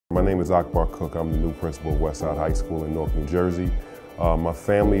My name is Akbar Cook. I'm the new principal of Westside High School in Newark, New Jersey. My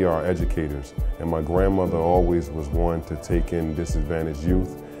family are educators, and my grandmother always was one to take in disadvantaged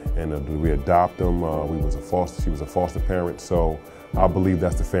youth, and we adopt them. She was a foster parent, so I believe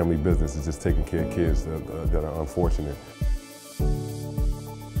that's the family business, is just taking care of kids that are unfortunate.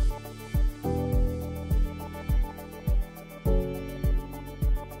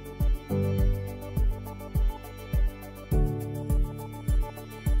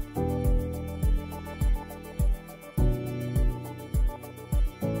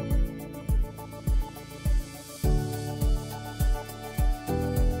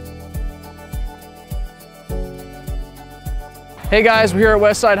 Hey guys, we're here at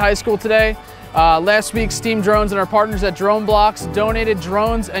Westside High School today. Last week, Steam Drones and our partners at DroneBlocks donated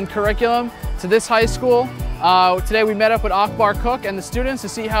drones and curriculum to this high school. Today we met up with Akbar Cook and the students to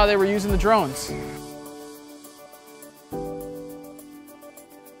see how they were using the drones.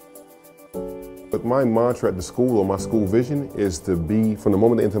 But my mantra at the school, or my school vision, is to be, from the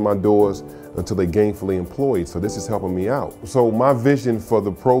moment they enter my doors until they're gainfully employed. So this is helping me out. So my vision for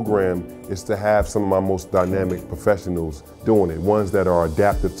the program is to have some of my most dynamic professionals doing it. Ones that are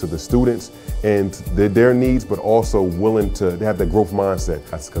adaptive to the students and their needs, but also willing to have that growth mindset.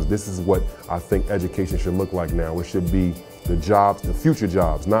 That's because this is what I think education should look like now. It should be the jobs, the future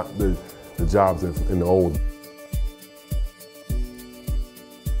jobs, not the jobs in the old.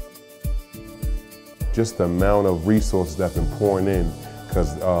 Just the amount of resources that's been pouring in,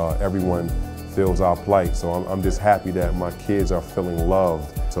 because everyone feels our plight. So I'm just happy that my kids are feeling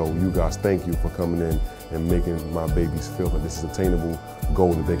loved. So you guys, thank you for coming in and making my babies feel that this is an attainable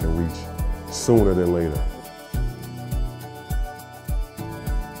goal that they can reach sooner than later.